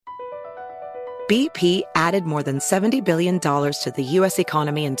BP added more than $70 billion to the U.S.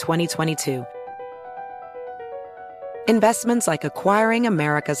 economy in 2022. Investments like acquiring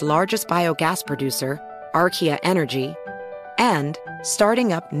America's largest biogas producer, Archaea Energy, and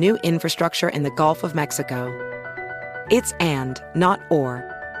starting up new infrastructure in the Gulf of Mexico. It's and, not or.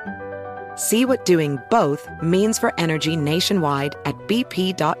 See what doing both means for energy nationwide at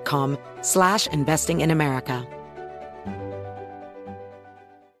bp.com/investing in America.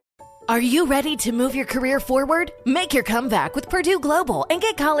 Are you ready to move your career forward? Make your comeback with Purdue Global and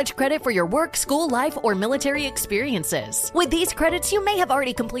get college credit for your work, school, life, or military experiences. With these credits, you may have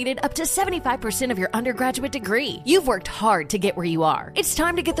already completed up to 75% of your undergraduate degree. You've worked hard to get where you are. It's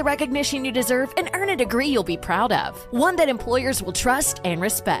time to get the recognition you deserve and earn a degree you'll be proud of. One that employers will trust and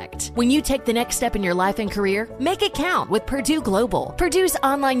respect. When you take the next step in your life and career, make it count with Purdue Global, Purdue's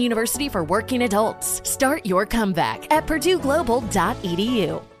online university for working adults. Start your comeback at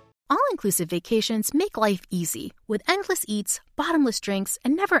purdueglobal.edu. All-inclusive vacations make life easy with endless eats, bottomless drinks,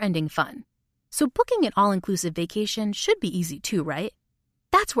 and never-ending fun. So booking an all-inclusive vacation should be easy too, right?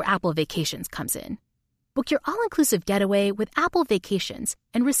 That's where Apple Vacations comes in. Book your all-inclusive getaway with Apple Vacations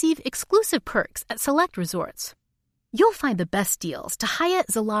and receive exclusive perks at select resorts. You'll find the best deals to Hyatt,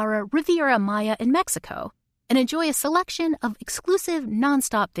 Zilara, Riviera Maya in Mexico and enjoy a selection of exclusive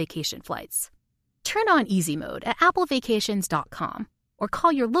non-stop vacation flights. Turn on easy mode at applevacations.com. or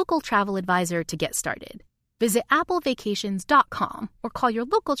call your local travel advisor to get started. Visit applevacations.com or call your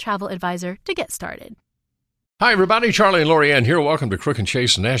local travel advisor to get started. Hi, everybody. Charlie and Lorianne here. Welcome to Crook and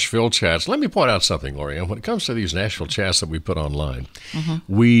Chase Nashville Chats. Let me point out something, Lorianne. When it comes to these Nashville Chats that we put online,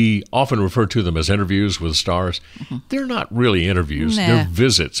 we often refer to them as interviews with stars. They're not really interviews. Nah. They're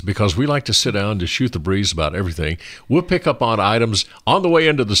visits because we like to sit down to shoot the breeze about everything. We'll pick up on items on the way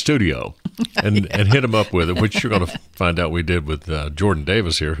into the studio and hit them up with it, which you're going to find out we did with Jordan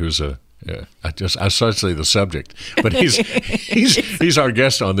Davis here, who's I started to say the subject, but he's our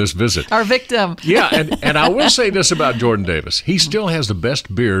guest on this visit. Our victim. Yeah, and I will say this about Jordan Davis. He still has the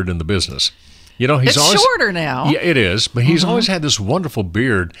best beard in the business. You know, he's It's always shorter now. Yeah, it is, but he's always had this wonderful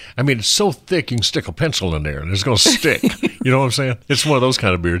beard. I mean, it's so thick you can stick a pencil in there and it's going to stick. You know what I'm saying? It's one of those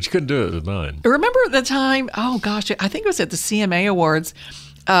kind of beards. You couldn't do it with mine. Remember the time, oh gosh, I think it was at the CMA Awards,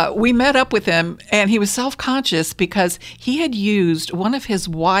 we met up with him and he was self-conscious because he had used one of his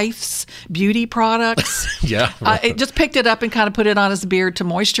wife's beauty products. Yeah. It just picked it up and kind of put it on his beard to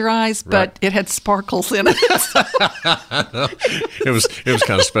moisturize, but it had sparkles in it. It was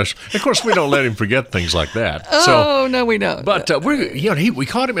kind of special. Of course, we don't let him forget things like that. Oh, no, we don't. But we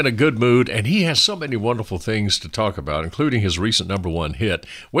caught him in a good mood, and he has so many wonderful things to talk about, including his recent #1 hit.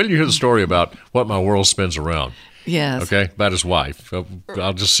 Wait till you hear the story about What My World Spins Around. Yes. Okay, about his wife.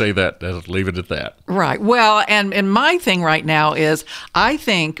 I'll just say that. I'll leave it at that. Right. Well, and my thing right now is I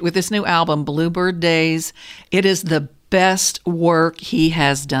think with this new album, Bluebird Days, it is the best work he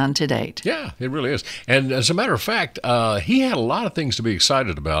has done to date. Yeah, it really is. And as a matter of fact, he had a lot of things to be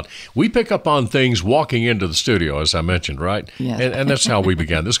excited about. We pick up on things walking into the studio, as I mentioned, right? Yes. And that's how we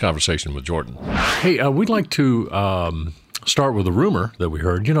began this conversation with Jordan. Hey, we'd like to start with a rumor that we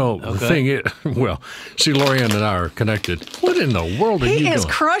heard. You know, the thing is, well, see, Lorianne and I are connected. What in the world are you doing? He is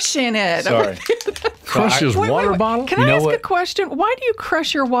crushing it. Sorry. Crush his water bottle? Can I ask a question? Why do you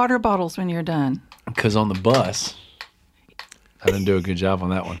crush your water bottles when you're done? Because on the bus, I didn't do a good job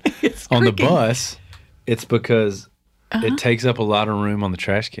on that one. It's on the creaking. bus, it's because it takes up a lot of room on the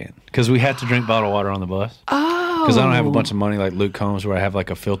trash can. Because we have to drink bottled water on the bus. Oh. Because I don't have a bunch of money like Luke Combs where I have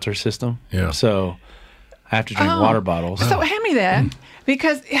like a filter system. Yeah. So I have to drink water bottles. So hand me that.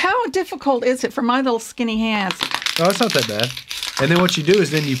 Because how difficult is it for my little skinny hands? Oh, it's not that bad. And then what you do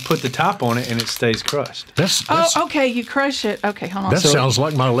is then you put the top on it and it stays crushed. That's Oh, okay. You crush it. Okay, hold on. that sounds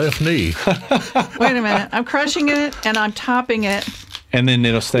like my left knee. Wait a minute. I'm crushing it and I'm topping it. And then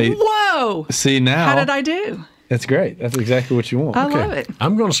it'll stay. Whoa. See now. How did I do? That's great. That's exactly what you want. I love it.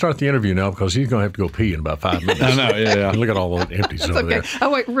 I'm going to start the interview now because he's going to have to go pee in about 5 minutes. I know, yeah. Look at all those empties over Okay. there. Oh,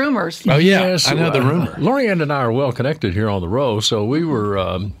 wait. Rumors. Oh, yeah. Yes, I know the rumor. Lorianne and I are well connected here on the row, so we were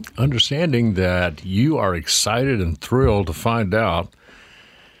understanding that you are excited and thrilled to find out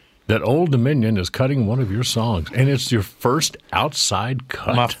that Old Dominion is cutting one of your songs, and it's your first outside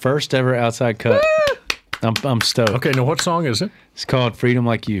cut. My first ever outside cut. I'm stoked. Okay, now what song is it? It's called Freedom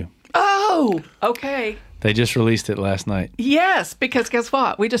Like You. Oh, okay. They just released it last night. Yes, because guess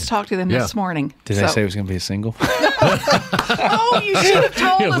what? We just talked to them this morning. Did they say it was going to be a single? Oh, you should have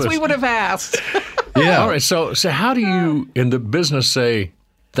told Yeah, us. We listen. would have asked. Yeah. All right, so how do you, in the business, say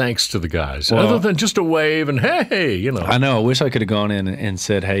thanks to the guys? Well, other than just a wave and hey, you know. I know. I wish I could have gone in and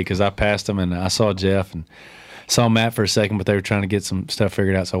said, hey, because I passed them and I saw Jeff and saw Matt for a second, but they were trying to get some stuff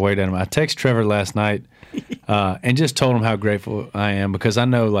figured out, so I waited on him. I texted Trevor last night and just told him how grateful I am because I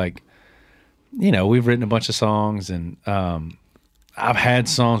know, like, you know, we've written a bunch of songs and I've had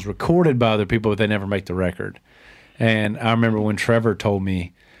songs recorded by other people, but they never make the record. And I remember when Trevor told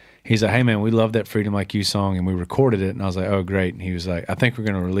me, he's like, hey, man, we love that Freedom Like You song, and we recorded it. And I was like, oh, great. And he was like, I think we're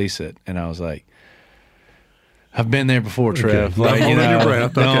going to release it. And I was like, I've been there before, Trev. Okay. Like, you know, your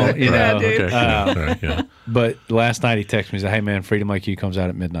breath. don't, you know. Okay. Yeah. But last night he texted me, he's like, hey, man, Freedom Like You comes out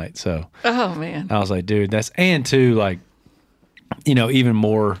at midnight. So Oh, man. I was like, dude, and too, like, you know, even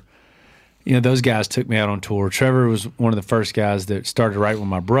more, you know, those guys took me out on tour. Trevor was one of the first guys that started writing with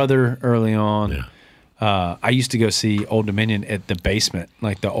my brother early on. Yeah. I used to go see Old Dominion at the basement,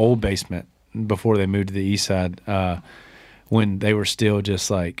 like the old basement before they moved to the east side, when they were still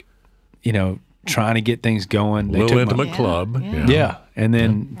just like, you know, trying to get things going. They Little took intimate club. Yeah. And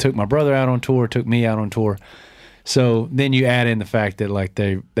then took my brother out on tour, took me out on tour. So then you add in the fact that like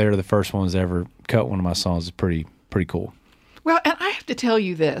they're the first ones to ever cut one of my songs. Is pretty cool. Well, and I have to tell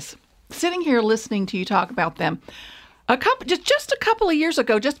you this. Sitting here listening to you talk about them, just a couple of years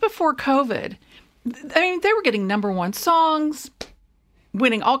ago, just before COVID, I mean, they were getting #1 songs,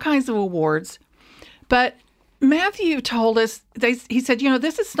 winning all kinds of awards. But Matthew told us, he said, you know,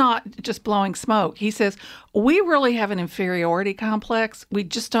 this is not just blowing smoke. He says, we really have an inferiority complex. We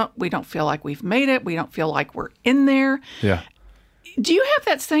don't feel like we've made it. We don't feel like we're in there. Yeah. Do you have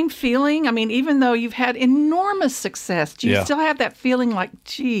that same feeling? I mean, even though you've had enormous success, do you still have that feeling like,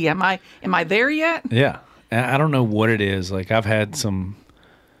 gee, am I there yet? Yeah. And I don't know what it is. Like, I've had some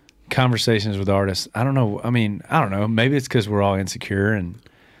conversations with artists. I don't know. I mean, I don't know. Maybe it's because we're all insecure and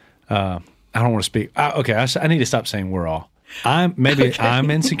I don't want to speak. Okay, I need to stop saying we're all. I'm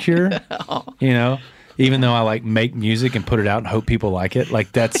insecure, you know, even though I like make music and put it out and hope people like it.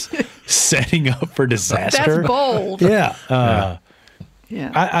 Like that's setting up for disaster. That's bold. Yeah.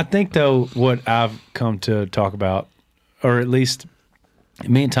 Yeah. I think though what I've come to talk about, or at least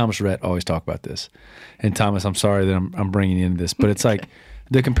me and Thomas Rhett always talk about this. And Thomas, I'm sorry that I'm bringing you into this, but it's like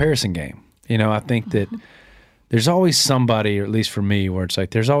the comparison game. You know, I think that there's always somebody, or at least for me, where it's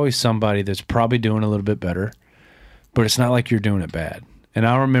like there's always somebody that's probably doing a little bit better, but it's not like you're doing it bad. And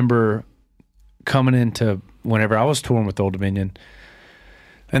I remember coming into whenever I was touring with Old Dominion,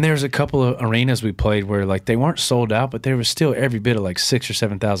 and there was a couple of arenas we played where like they weren't sold out, but there was still every bit of like 6,000 or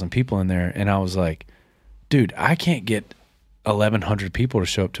 7,000 people in there. And I was like, dude, I can't get 1,100 people to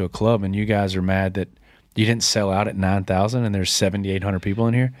show up to a club, and you guys are mad that you didn't sell out at 9,000 and there's 7,800 people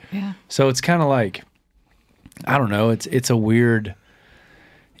in here. Yeah. So it's kind of like, I don't know. It's a weird,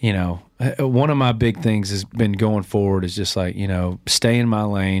 you know, one of my big things has been going forward is just like, you know, stay in my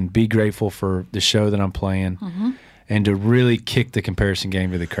lane, be grateful for the show that I'm playing, and to really kick the comparison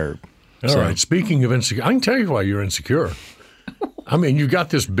game to the curb. All right. Speaking of insecure, I can tell you why you're insecure. I mean, you got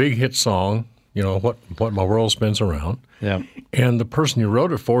this big hit song, you know, what my world spins around. Yeah. And the person you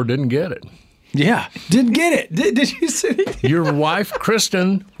wrote it for didn't get it. Yeah, didn't get it. Did you see it? Your wife,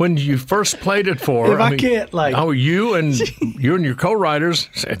 Kristen, when you first played it for her, If I can't, like- oh, you and your co-writers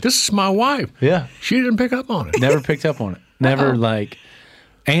said, "This is my wife." Yeah. She didn't pick up on it. Never picked up on it. Never like.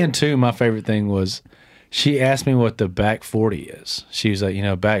 And two, my favorite thing was she asked me what the back 40 is. She was like, you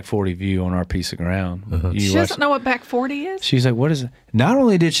know, back 40 view on our piece of ground. She doesn't know what back 40 is? She's like, what is it? Not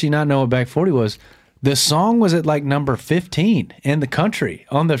only did she not know what back 40 was, the song was at like number 15 in the country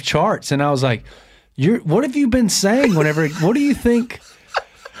on the charts. And I was like, what have you been saying whenever, what do you think?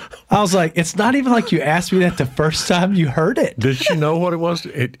 I was like, it's not even like you asked me that the first time you heard it. Did she know what it was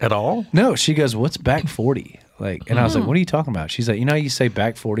at all? No, she goes, what's back 40? Like, and I was like, what are you talking about? She's like, you know, you say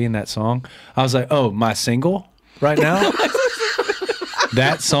back 40 in that song. I was like, oh, my single right now?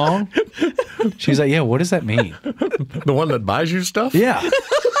 That song? She's like, yeah, what does that mean? The one that buys you stuff? Yeah.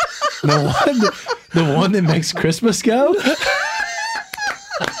 The one that makes Christmas go?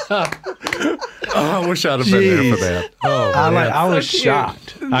 Oh, I wish I'd have been there for that. Oh, man. I was cute.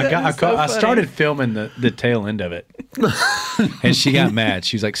 shocked. I funny. started filming the tail end of it, and she got mad.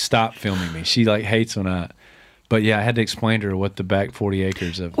 She was like, "Stop filming me." She like hates when I. But yeah, I had to explain to her what the back 40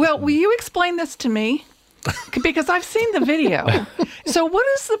 acres of. Well, will you explain this to me? Because I've seen the video. So what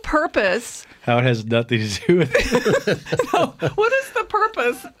is the purpose? How it has nothing to do with it. No, what is the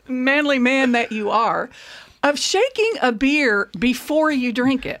purpose, manly man that you are, of shaking a beer before you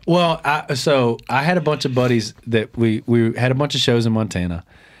drink it? Well, I had a bunch of buddies that we had a bunch of shows in Montana,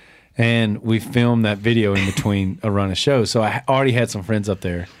 and we filmed that video in between a run of shows. So I already had some friends up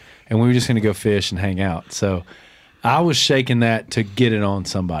there, and we were just going to go fish and hang out. So I was shaking that to get it on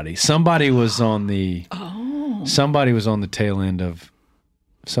somebody. Somebody was on the tail end of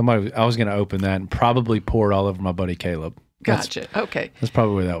I was going to open that and probably pour it all over my buddy Caleb. Gotcha. Okay. That's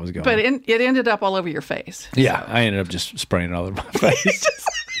probably where that was going. But it ended up all over your face. Yeah, I ended up just spraying it all over my face.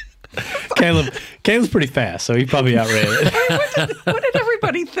 Caleb's pretty fast, so he probably outran it. What did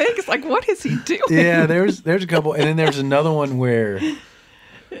everybody think? It's like, what is he doing? Yeah, there's a couple, and then there's another one where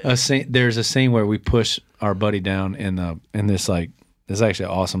there's a scene where we push our buddy down in this there's actually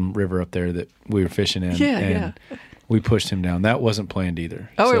an awesome river up there that we were fishing in. Yeah. We pushed him down. That wasn't planned either.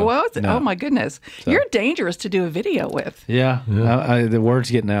 Oh, So, it was? no. Oh, my goodness. So. You're dangerous to do a video with. Yeah. The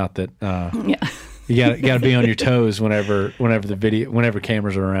word's getting out that Yeah. you got to be on your toes whenever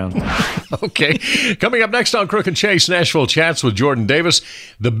cameras are around. Okay. Coming up next on Crook and Chase, Nashville Chats with Jordan Davis,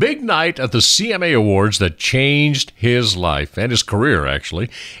 the big night at the CMA Awards that changed his life and his career, actually.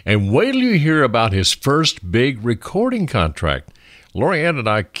 And wait till you hear about his first big recording contract. Lori Ann and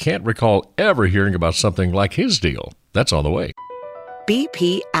I can't recall ever hearing about something like his deal. That's on the way.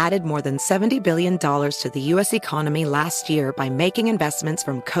 BP added more than $70 billion to the U.S. economy last year by making investments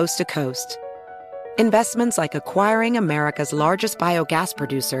from coast to coast. Investments like acquiring America's largest biogas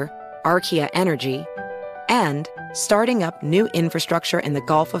producer, Archaea Energy, and starting up new infrastructure in the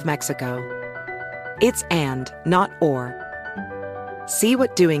Gulf of Mexico. It's and, not or. See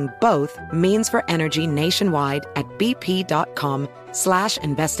what doing both means for energy nationwide at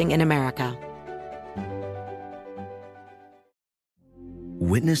bp.com/investing in America.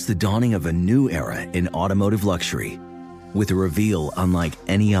 Witness the dawning of a new era in automotive luxury with a reveal unlike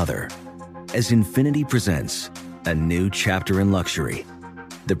any other as Infiniti presents a new chapter in luxury,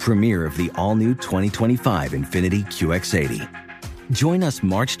 the premiere of the all-new 2025 Infiniti QX80. Join us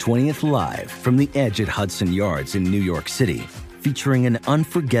March 20th live from the Edge at Hudson Yards in New York City, featuring an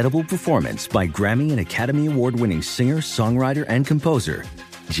unforgettable performance by Grammy and Academy Award-winning singer, songwriter, and composer,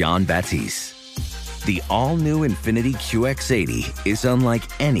 Jon Batiste. The all-new Infiniti QX80 is unlike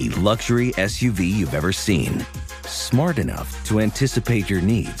any luxury SUV you've ever seen. Smart enough to anticipate your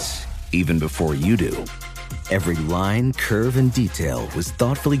needs, even before you do. Every line, curve, and detail was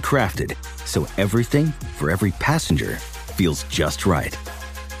thoughtfully crafted, so everything for every passenger feels just right.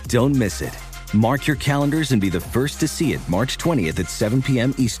 Don't miss it. Mark your calendars and be the first to see it March 20th at 7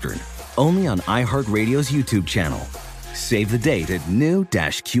 p.m. Eastern, only on iHeartRadio's YouTube channel. Save the date at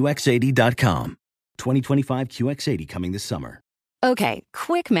new-QX80.com. 2025 QX80 coming this summer. Okay,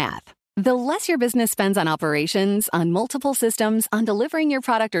 quick math. The less your business spends on operations, on multiple systems, on delivering your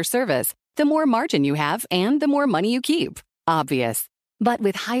product or service, the more margin you have and the more money you keep. Obvious. But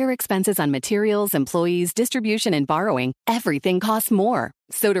with higher expenses on materials, employees, distribution, and borrowing, everything costs more.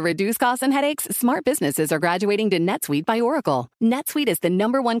 So to reduce costs and headaches, smart businesses are graduating to NetSuite by Oracle. NetSuite is the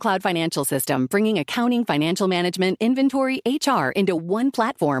 #1 cloud financial system, bringing accounting, financial management, inventory, HR into one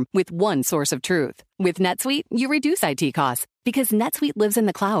platform with one source of truth. With NetSuite, you reduce IT costs because NetSuite lives in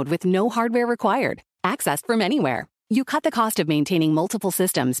the cloud with no hardware required, accessed from anywhere. You cut the cost of maintaining multiple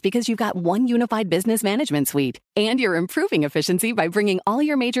systems because you've got one unified business management suite. And you're improving efficiency by bringing all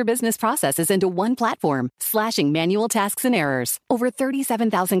your major business processes into one platform, slashing manual tasks and errors. Over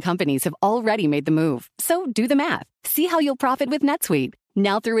 37,000 companies have already made the move. So do the math. See how you'll profit with NetSuite.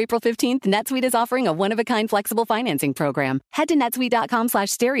 Now through April 15th, NetSuite is offering a one-of-a-kind flexible financing program. Head to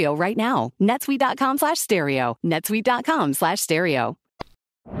netsuite.com/stereo right now. netsuite.com/stereo. netsuite.com/stereo.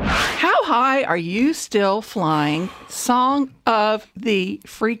 How high are you still flying? Song of the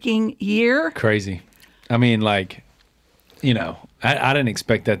freaking year? Crazy. I mean, I didn't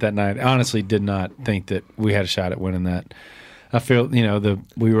expect that night. I honestly did not think that we had a shot at winning that. I feel,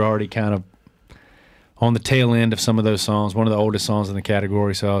 we were already kind of on the tail end of some of those songs, one of the oldest songs in the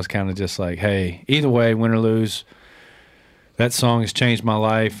category, so I was kind of just like, hey, either way, win or lose, that song has changed my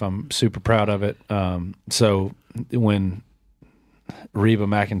life. I'm super proud of it. So when Reba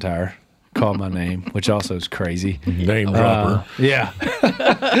McEntire called my name, which also is crazy. Name dropper. Yeah.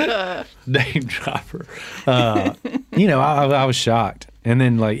 Name dropper. I was shocked. And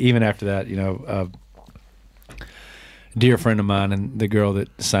then, even after that, a dear friend of mine and the girl that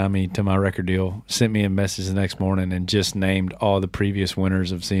signed me to my record deal sent me a message the next morning and just named all the previous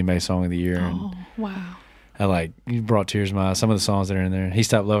winners of CMA Song of the Year. Oh, wow. You brought tears to my eyes. Some of the songs that are in there. He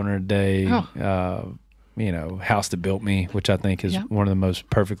Stopped Loving Her Today. Oh. House That Built Me, which I think is one of the most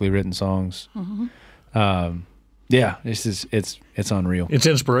perfectly written songs. Mm-hmm. It's unreal. It's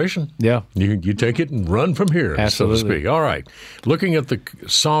inspiration. Yeah. You take it and run from here, Absolutely. so to speak. All right. Looking at the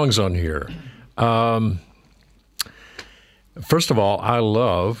songs on here. First of all, I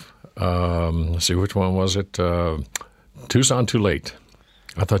love, let's see, which one was it? Tucson Too Late.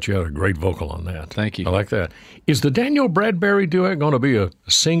 I thought you had a great vocal on that. Thank you. I like that. Is the Daniel Bradbury duet going to be a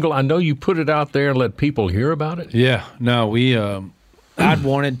single? I know you put it out there and let people hear about it. Yeah. No, we I'd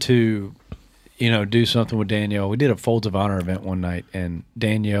wanted to, do something with Danielle. We did a Folds of Honor event one night, and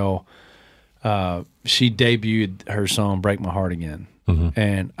Danielle, she debuted her song "Break My Heart Again,"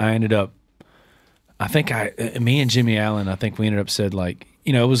 and I ended up. I think me and Jimmy Allen, I think we ended up said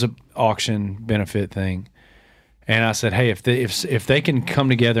it was an auction benefit thing, and I said, hey, if they can come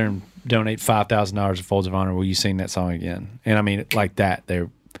together and donate $5,000 to Folds of Honor, will you sing that song again? And I mean, like that,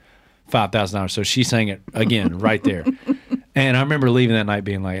 they're $5,000. So she sang it again right there, and I remember leaving that night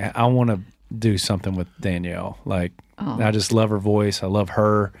being like, I want to do something with Danielle. I just love her voice, I love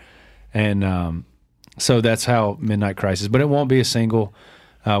her, and so that's how Midnight Crisis. But it won't be a single.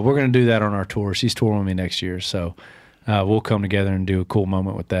 We're going to do that on our tour. She's touring with me next year, so we'll come together and do a cool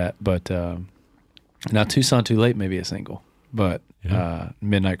moment with that. But now Tucson Too Late may be a single, but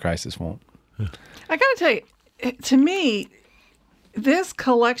Midnight Crisis won't. I got to tell you, to me, this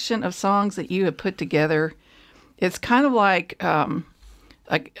collection of songs that you have put together, it's kind of like, and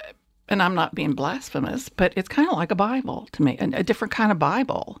I'm not being blasphemous, but it's kind of like a Bible to me, a different kind of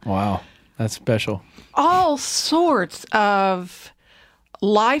Bible. Wow, that's special. All sorts of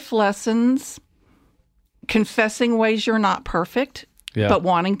life lessons, confessing ways you're not perfect, but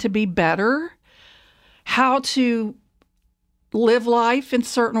wanting to be better, how to live life in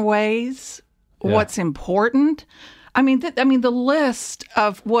certain ways, what's important. I mean, the list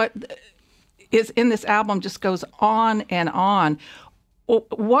of what is in this album just goes on and on.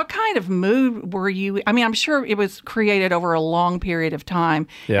 What kind of mood were you? I mean, I'm sure it was created over a long period of time,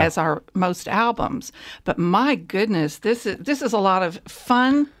 as are most albums. But my goodness, this is a lot of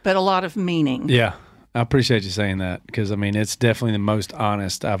fun, but a lot of meaning. Yeah, I appreciate you saying that, because I mean, it's definitely the most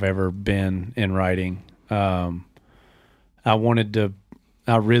honest I've ever been in writing. I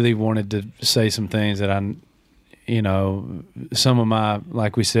really wanted to say some things that some of my,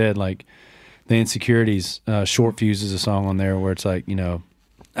 like we said, like the Insecurities, Short Fuse is a song on there where it's like,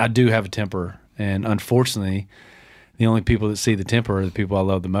 I do have a temper, and unfortunately, the only people that see the temper are the people I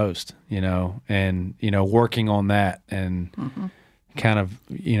love the most, and, working on that and kind of,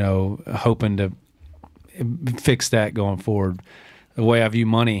 hoping to fix that going forward. The way I view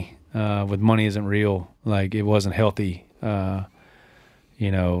money, with Money Isn't Real, like it wasn't healthy.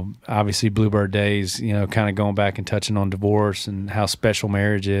 Obviously Bluebird Days, kind of going back and touching on divorce and how special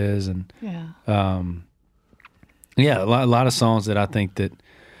marriage is. And, a lot of songs that I think that,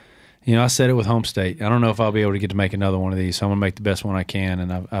 I said it with Home State. I don't know if I'll be able to get to make another one of these, so I'm going to make the best one I can.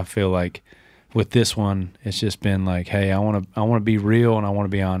 And I feel like with this one, it's just been like, hey, I want to be real and I want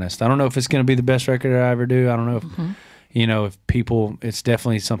to be honest. I don't know if it's going to be the best record I ever do. I don't know if, if people, it's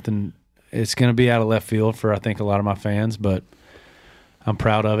definitely something, it's going to be out of left field for, I think, a lot of my fans, but I'm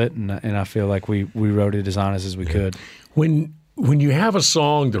proud of it, and I feel like we wrote it as honest as we could. When you have a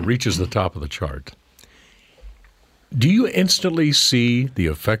song that reaches the top of the chart, do you instantly see the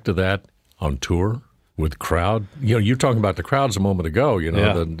effect of that on tour with crowd? You're talking about the crowds a moment ago,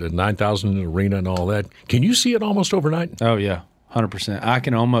 the 9,000 arena and all that. Can you see it almost overnight? Oh, yeah, 100%. I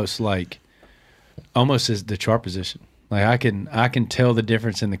can almost as the chart position. Like I can tell the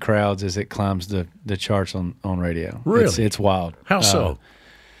difference in the crowds as it climbs the charts on radio. Really? It's wild. How so?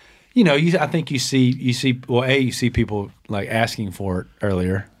 I think you see people like asking for it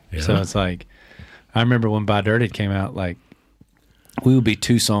earlier. Yeah. So it's like, I remember when By Dirt had came out, like we would be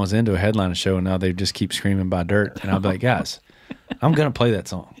 2 songs into a headliner show, and now they just keep screaming By Dirt, and I'd be like, guys, I'm gonna play that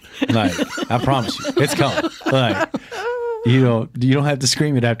song. Like I promise you, it's coming. Like you don't have to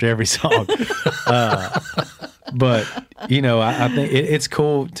scream it after every song. But I think it's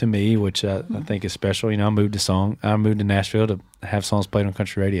cool to me, which I think is special. I moved to Nashville to have songs played on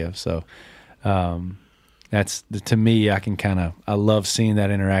country radio. So that's to me. I love seeing that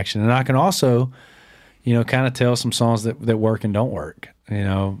interaction, and I can also, kind of tell some songs that work and don't work.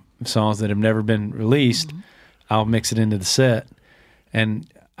 Songs that have never been released, I'll mix it into the set, and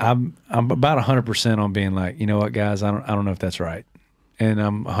I'm about 100% on being like, you know what, guys, I don't know if that's right. And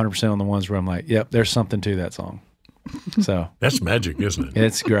I'm 100% on the ones where I'm like, yep, there's something to that song. So that's magic, isn't it?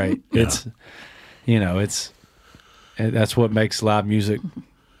 It's great. Yeah. That's what makes live music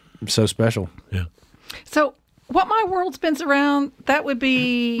so special. Yeah. So What My World Spins Around, that would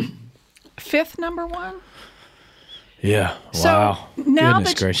be 5th number 1? Yeah. So wow. Now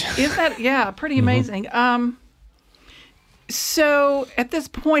Goodness gracious. Is that, pretty amazing. So at this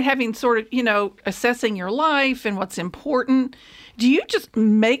point, having sort of, assessing your life and what's important, do you just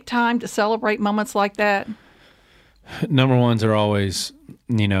make time to celebrate moments like that? Number ones are always,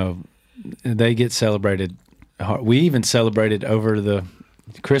 they get celebrated. We even celebrated over the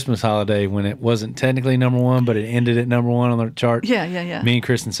Christmas holiday when it wasn't technically number 1, but it ended at number 1 on the chart. Yeah. Me and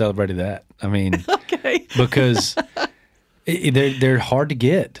Kristen celebrated that. I mean, okay. because they're hard to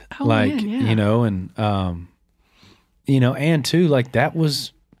get. Oh, like, man, yeah. you know, and, you know, and too, like that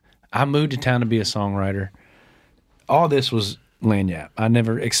was, I moved to town to be a songwriter. All this was lagniappe. I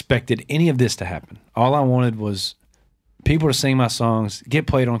never expected any of this to happen. All I wanted was people to sing my songs, get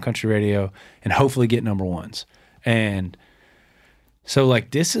played on country radio, and hopefully get number ones. And so,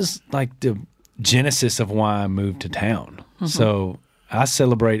 like, this is like the genesis of why I moved to town. Mm-hmm. So I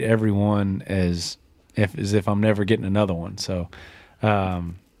celebrate everyone as if I'm never getting another one. So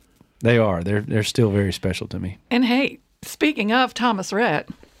they're still very special to me. And hey, speaking of Thomas Rhett,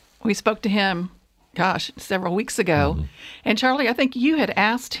 we spoke to him, several weweeks ago. Mm-hmm. And Charlie, I think you had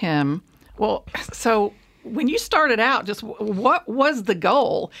asked him, well, so when you started out, just what was the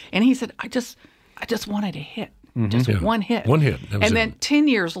goal? And he said, I just wanted a hit. Mm-hmm. Just one hit. One hit. And then 10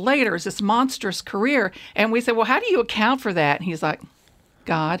 years later is this monstrous career. And we said, well, how do you account for that? And he's like,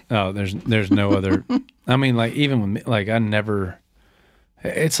 God. Oh, there's no other. I mean, like, even with me, like, I never,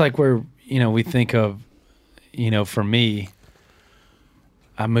 it's like where, you know, we think of, you know, for me,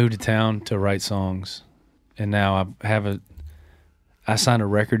 I moved to town to write songs. And now I signed a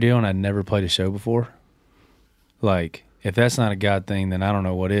record deal and I'd never played a show before. Like, if that's not a God thing, then I don't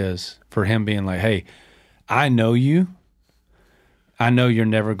know what is. For him being like, hey, I know you. I know you're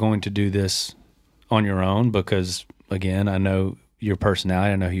never going to do this on your own because, again, I know your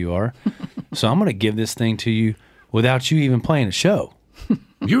personality. I know who you are. So I'm going to give this thing to you without you even playing a show.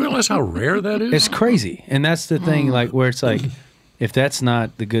 You realize how rare that is? It's crazy. And that's the thing, like, where it's like, if that's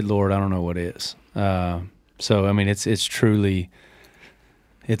not the good Lord, I don't know what is. So, I mean, it's truly,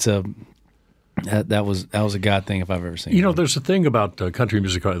 that was a God thing if I've ever seen it. You know, there's a thing about country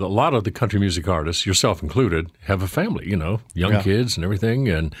music. A lot of the country music artists, yourself included, have a family, you know, young kids and everything.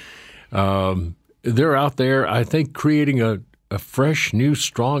 And they're out there, I think, creating a fresh, new,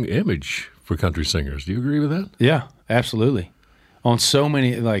 strong image for country singers. Do you agree with that? Yeah, absolutely. On so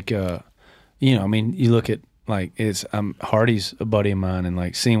many, like, you know, I mean, you look at, like, Hardy's a buddy of mine, and,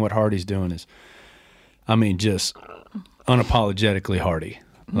 like, seeing what Hardy's doing is, I mean, just unapologetically Hardy.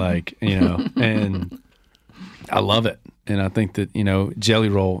 Like, you know, and I love it. And I think that, you know, Jelly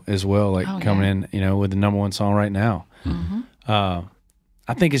Roll as well, like coming in, you know, with the number one song right now. Mm-hmm.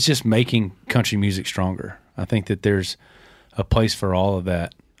 I think it's just making country music stronger. I think that there's a place for all of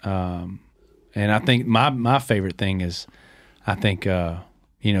that. And I think my favorite thing is, I think,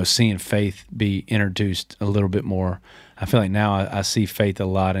 you know, seeing faith be introduced a little bit more. I feel like now I see faith a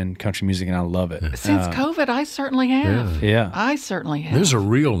lot in country music, and I love it. Since COVID, I certainly have. Yeah. I certainly have. There's a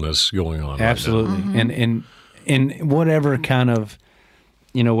realness going on. Absolutely. Right now. Mm-hmm. And whatever kind of,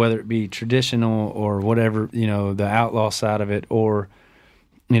 you know, whether it be traditional or whatever, you know, the outlaw side of it, or,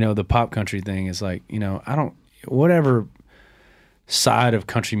 you know, the pop country thing is like, you know, whatever side of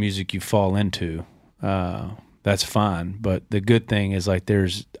country music you fall into, that's fine. But the good thing is, like,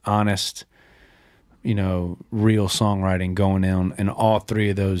 there's honest, you know, real songwriting going on in all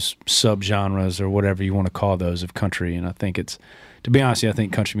three of those subgenres, or whatever you want to call those, of country. And I think to be honest with you, I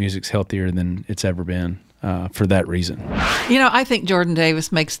think country music's healthier than it's ever been for that reason. You know, I think Jordan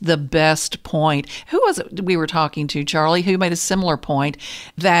Davis makes the best point. Who was it we were talking to, Charlie, who made a similar point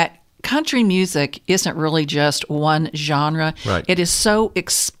that country music isn't really just one genre. Right. It is so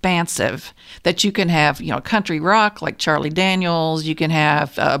expansive that you can have, you know, country rock like Charlie Daniels. You can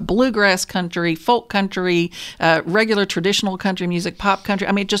have bluegrass country, folk country, regular traditional country music, pop country.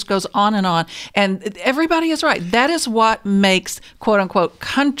 I mean, it just goes on. And everybody is right. That is what makes, quote unquote,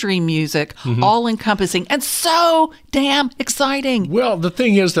 country music all encompassing and so damn exciting. Well, the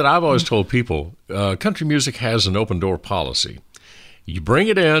thing is that I've always told people, country music has an open door policy. You bring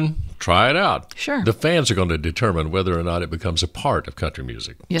it in, try it out. Sure. The fans are going to determine whether or not it becomes a part of country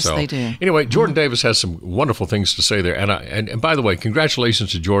music. Yes, they do. Anyway, Jordan Davis has some wonderful things to say there. And by the way,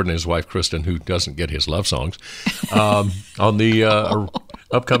 congratulations to Jordan and his wife, Kristen, who doesn't get his love songs, on the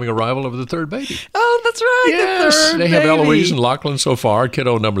upcoming arrival of the third baby. Oh, that's right. Yes, the they have baby. Eloise and Lachlan so far.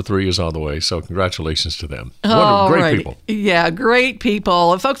 Kiddo number 3 is on the way, so congratulations to them. Great people. Yeah, great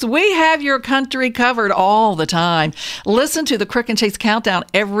people. And folks, we have your country covered all the time. Listen to the Crook and Chase Countdown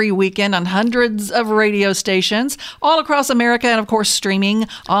every weekend on hundreds of radio stations all across America, and of course streaming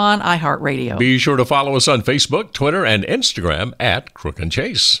on iHeartRadio. Be sure to follow us on Facebook, Twitter, and Instagram at Crook and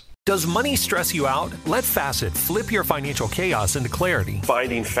Chase. Does money stress you out? Let Facet flip your financial chaos into clarity.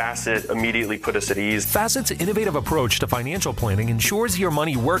 Finding Facet immediately put us at ease. Facet's innovative approach to financial planning ensures your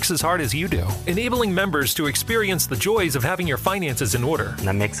money works as hard as you do, enabling members to experience the joys of having your finances in order. And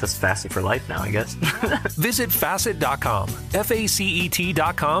that makes us Facet for life now, I guess. Visit Facet.com,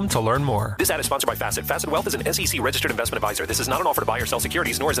 FACET.com to learn more. This ad is sponsored by Facet. Facet Wealth is an SEC registered investment advisor. This is not an offer to buy or sell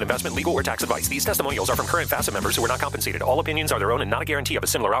securities, nor is it investment, legal, or tax advice. These testimonials are from current Facet members who are not compensated. All opinions are their own and not a guarantee of a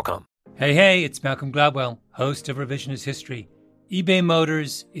similar outcome. Hey, it's Malcolm Gladwell, host of Revisionist History. eBay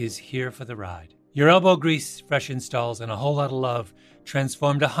Motors is here for the ride. Your elbow grease, fresh installs, and a whole lot of love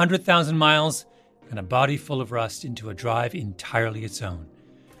transformed 100,000 miles and a body full of rust into a drive entirely its own.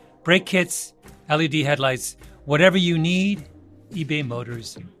 Brake kits, LED headlights, whatever you need, eBay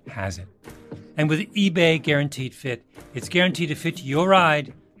Motors has it. And with eBay Guaranteed Fit, it's guaranteed to fit your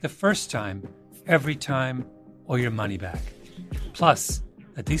ride the first time, every time, or your money back. Plus,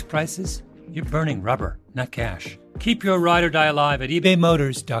 at these prices, you're burning rubber, not cash. Keep your ride or die alive at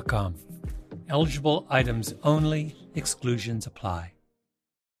ebaymotors.com. Eligible items only. Exclusions apply.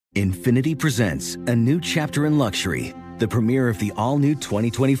 Infiniti presents a new chapter in luxury, the premiere of the all-new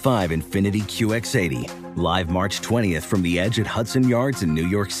 2025 Infiniti QX80, live March 20th from the Edge at Hudson Yards in New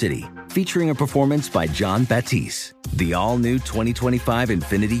York City, featuring a performance by John Batiste. The all-new 2025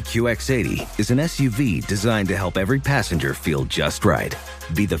 Infiniti QX80 is an SUV designed to help every passenger feel just right.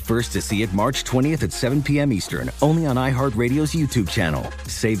 Be the first to see it March 20th at 7 p.m. Eastern, only on iHeartRadio's YouTube channel.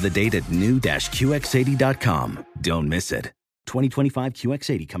 Save the date at new-QX80.com. Don't miss it. 2025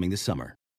 QX80 coming this summer.